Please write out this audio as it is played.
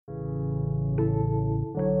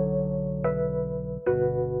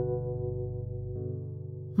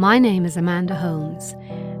My name is Amanda Holmes,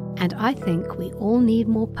 and I think we all need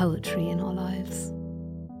more poetry in our lives.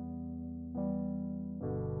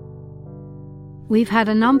 We've had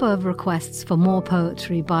a number of requests for more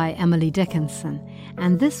poetry by Emily Dickinson,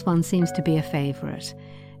 and this one seems to be a favourite.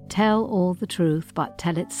 Tell all the truth, but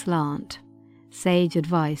tell it slant. Sage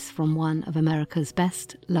advice from one of America's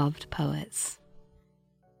best-loved poets.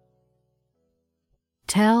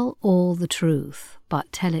 Tell all the truth,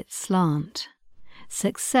 but tell it slant.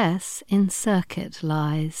 Success in circuit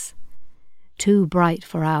lies. Too bright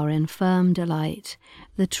for our infirm delight,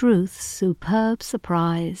 the truth's superb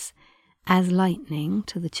surprise, as lightning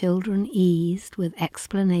to the children eased with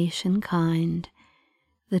explanation kind,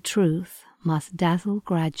 the truth must dazzle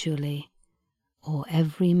gradually, or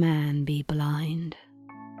every man be blind.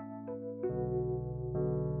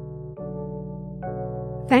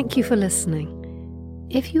 Thank you for listening.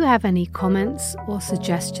 If you have any comments or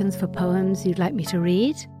suggestions for poems you'd like me to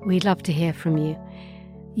read, we'd love to hear from you.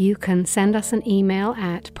 You can send us an email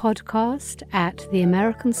at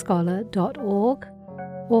podcast@theamericanscholar.org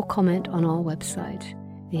or comment on our website,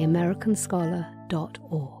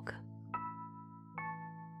 theamericanscholar.org.